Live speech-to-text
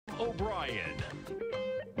O'Brien.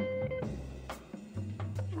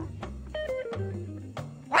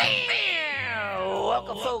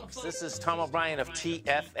 Welcome, folks. This is Tom O'Brien of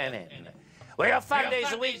TFNN. We go 5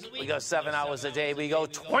 days a week. We go 7 hours a day. We go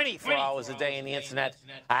 24 hours a day on the internet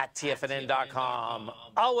at TFNN.com.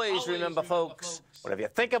 Always remember, folks, whatever you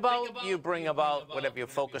think about, you bring about. Whatever you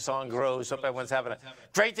focus on grows. Hope everyone's having a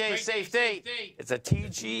great day, safe day. It's a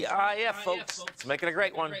TGIF, folks. Let's make it a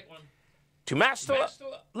great one. To master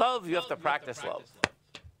love, you have to practice love.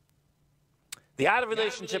 The art of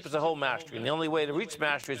relationship is a whole mastery, and the only way to reach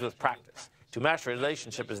mastery is with practice. To master a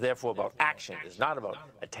relationship is therefore about action. It's not about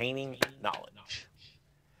attaining knowledge.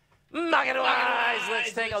 Market-wise,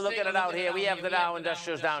 let's take a look at it out here. We have the Dow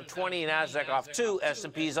Industrials down 20, NASDAQ off 2,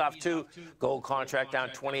 S&P's off 2, gold contract down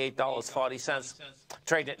 $28.40,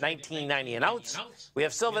 trading at $19.90 an ounce. We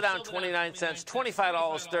have silver down 29 cents,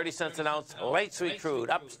 $25.30 an ounce. Light sweet crude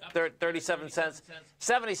up 37 cents,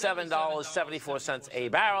 $77.74 a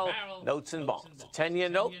barrel. Notes and bonds. 10-year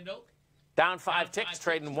note down 5 ticks,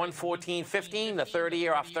 trading 114.15. The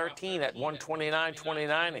 30-year off 13 at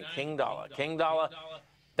 129.29. And King Dollar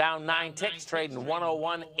down 9 ticks, trading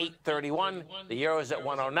 101.831. The euro is at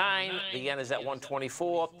 109. The yen is at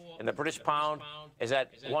 124, and the British pound is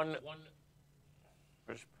at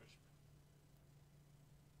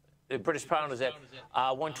The British pound is at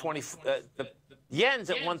 120. The yen's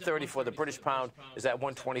at 134. The British pound is at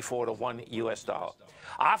 124 to 1 U.S. dollar.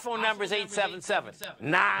 Our phone number is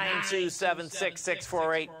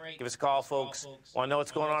 877-927-6648. Give us a call, folks. Want to know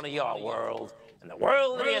what's going on in your world. In the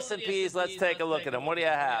world of the S&Ps, let's take a look at them. What do you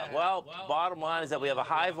have? Well, bottom line is that we have a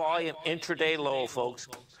high-volume intraday low, folks,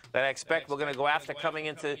 that I expect we're going to go after coming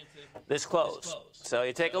into this close. So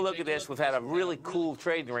you take a look at this. We've had a really cool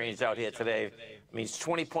trading range out here today. It means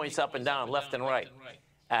 20 points up and down, left and right.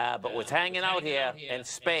 But what's hanging out here in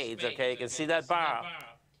spades, okay, you can see that bar.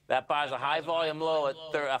 That bar is a high-volume low at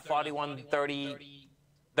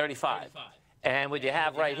 41.35. And what you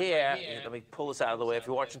have right here, let me pull this out of the way. If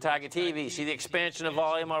you're watching Tiger TV, see the expansion of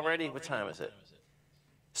volume already? What time is it?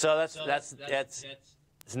 So it's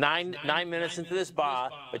 9 minutes into this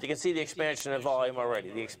bar, but you can see the expansion of volume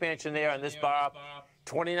already. The expansion there on this bar,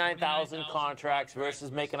 29,000 contracts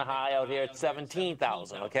versus making a high out here at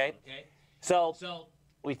 17,000, okay? So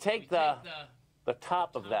we take the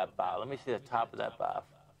top of that bar. Let me see the top of that bar.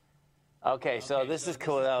 Okay, so this is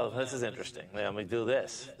cool. Oh, this is interesting. Let me do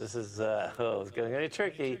this. This is, it's going to get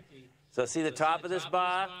tricky. So see the top of this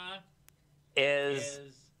bar is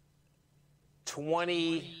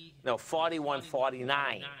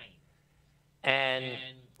 41.49. And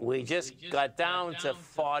we just got down to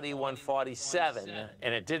 41.47,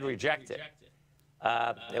 and it did reject it.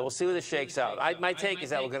 We'll see where this shakes out. My take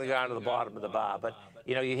is that we're going to go down to the bottom of the bar, but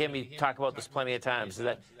you know, you hear me talk about this plenty of times.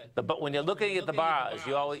 But when you're looking at the bars,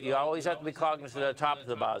 you always have to be cognizant of the top of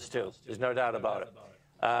the bars too. There's no doubt about it.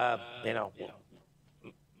 You know,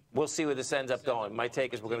 we'll see where this ends up going. My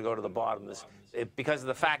take is we're going to go to the bottom of this because of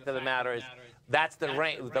the fact of the matter is that's the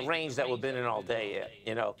range that we've been in all day here.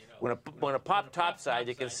 You know, when it popped topside,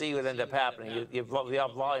 you can see what ended up happening. Your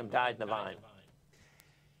volume died in the vine.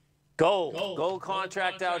 Gold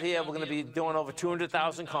contract out here. We're going to be doing over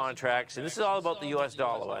 200,000 contracts. And this is all about the U.S.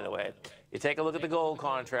 dollar, by the way. You take a look at the gold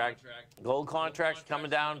contract. Gold contract's coming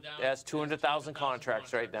down as 200,000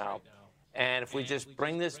 contracts right now. And if we just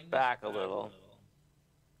bring this back a little,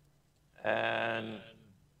 and,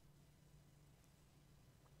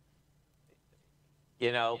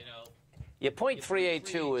 you know, your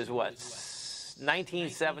 .382 is what?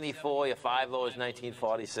 1974. Your 5.0 is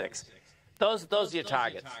 1946. Those are your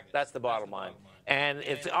targets. That's the bottom line. And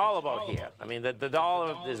it's all about here. I mean, the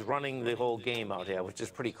dollar is running the whole game out here, which is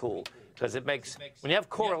pretty cool. Because it makes, when you have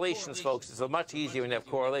correlations, folks, it's much easier when you have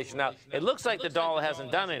correlation. Now, it looks like the dollar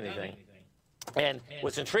hasn't done anything. And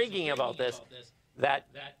what's intriguing about this, that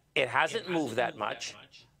it hasn't moved that much.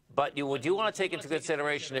 But what you want to take into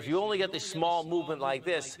consideration, if you only get this small movement like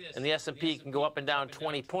this, and the S&P can go up and down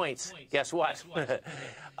 20 points, guess what?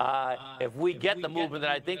 If we get the movement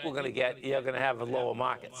that I think we're going to get, you're going to have lower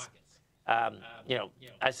markets. You know,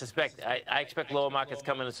 I expect lower markets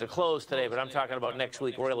coming into the close today, but I'm talking about next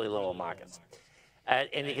week, really lower markets.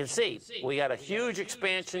 And you can see, we got a huge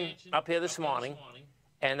expansion up here this morning,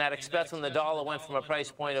 and that expects when the dollar went from a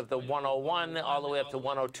price point of the 101 all the way up to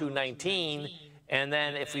 102.19. And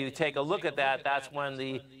then if you take a look at that, that's when let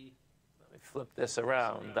me flip this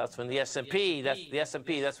around. That's when the S&P,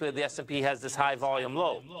 that's where the S&P has this high volume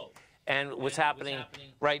low. And what's happening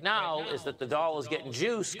right now is that the dollar's getting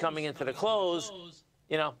juice coming into the close,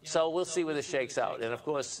 you know, so we'll see where this shakes out. And of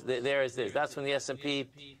course, there is this. That's when the S&P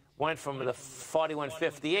went from the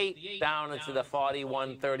 41.58 down into the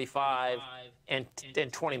 41.35 in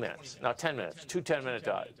 20 minutes. No, 10 minutes. Two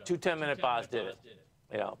 10-minute bars did it.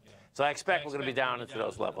 You know. So I expect we're going to be down into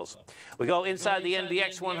those levels. We go inside the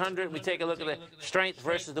NDX 100. We take a look at the strength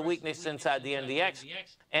versus the weakness inside the NDX.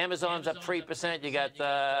 Amazon's up 3%. You got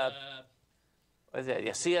what is that?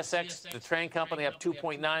 Yeah, CSX, the train company, up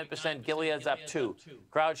 2.9%. Gilead's up 2%.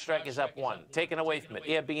 CrowdStrike is up 1%. Taken away from it,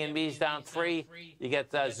 Airbnb's down 3%. You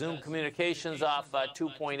get Zoom Communications off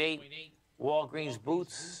 2.8%. Walgreens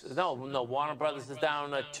Boots, no, Warner Brothers is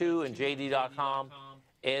down 2%, and JD.com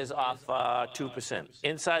is off 2%.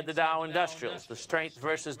 Inside the Dow Industrials, the strength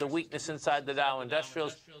versus the weakness inside the Dow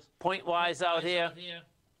Industrials. Point-wise out here,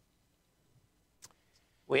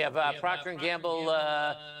 we have Procter & Gamble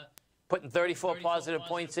putting 34 positive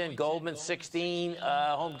points in, Goldman 16,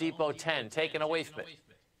 Home Depot 10, taken away from it.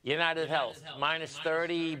 United Health, minus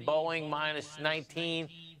 30, Boeing, minus 19,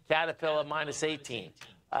 Caterpillar, minus 18.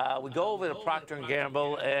 We go over to Procter &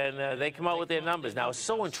 Gamble, and they come out with their numbers. Now, it's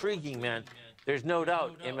so intriguing, man. There's no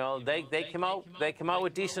doubt, you know, they come out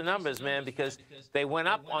with decent numbers, man, because they went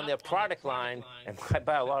up on their product line, and I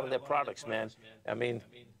buy a lot of their products, man. I mean,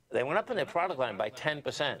 they went up on their product line by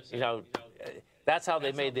 10%. You know, that's how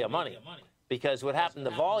they made their money, because what happened,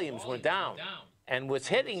 the volumes went down. And what's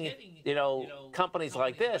hitting, you know, companies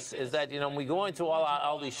like this is that, you know, when we go into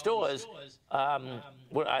all these stores, you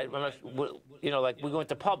know, like we go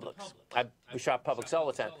into Publix. We shop Publix all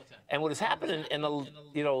the time. And what has happened in the,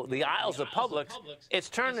 you know, the aisles of Publix, it's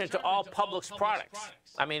turned into all Publix products.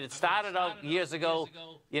 I mean, it started out years ago,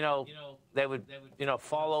 you know, they would, you know,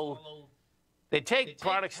 follow. They take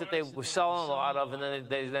products that they were selling a lot of, and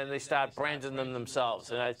then they start branding them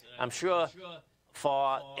themselves. And I'm sure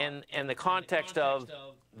in the context of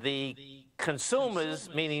the consumers,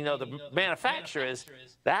 meaning, you know, the manufacturers,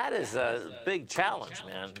 that is a big challenge,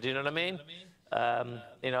 man. Do you know what I mean?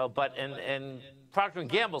 You know, but in Procter &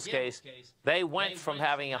 Gamble's case, they went from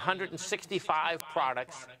having 165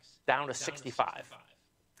 products down to 65.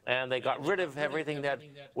 And they got rid of everything that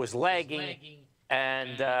was lagging.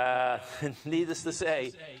 And needless to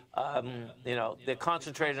say, you know, they're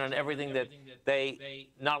concentrated on everything that they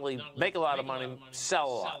not only make a lot of money,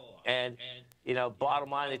 sell a lot. And, you know,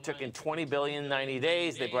 bottom line, they took in $20 billion in 90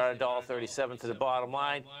 days. They brought $1.37 to the bottom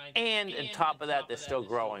line. And on top of that, they're still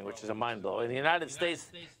growing, which is a mind blow. In the United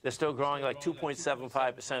States, they're still growing like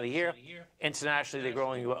 2.75% a year. Internationally, they're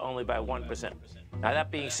growing only by 1%. Now,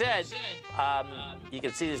 that being said, you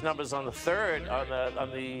can see these numbers on the third,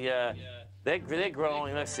 they're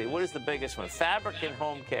growing. Let's see, what is the biggest one? Fabric and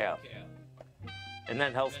home care. And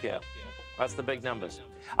then healthcare. That's the big numbers.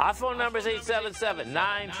 Our phone number is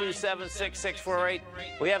 877-927-6648.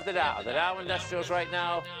 We have the Dow. The Dow Industrials right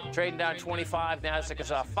now trading down 25. NASDAQ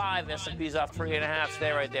is off 5. The S&P is off 3.5.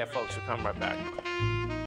 Stay right there, folks. We'll come right back.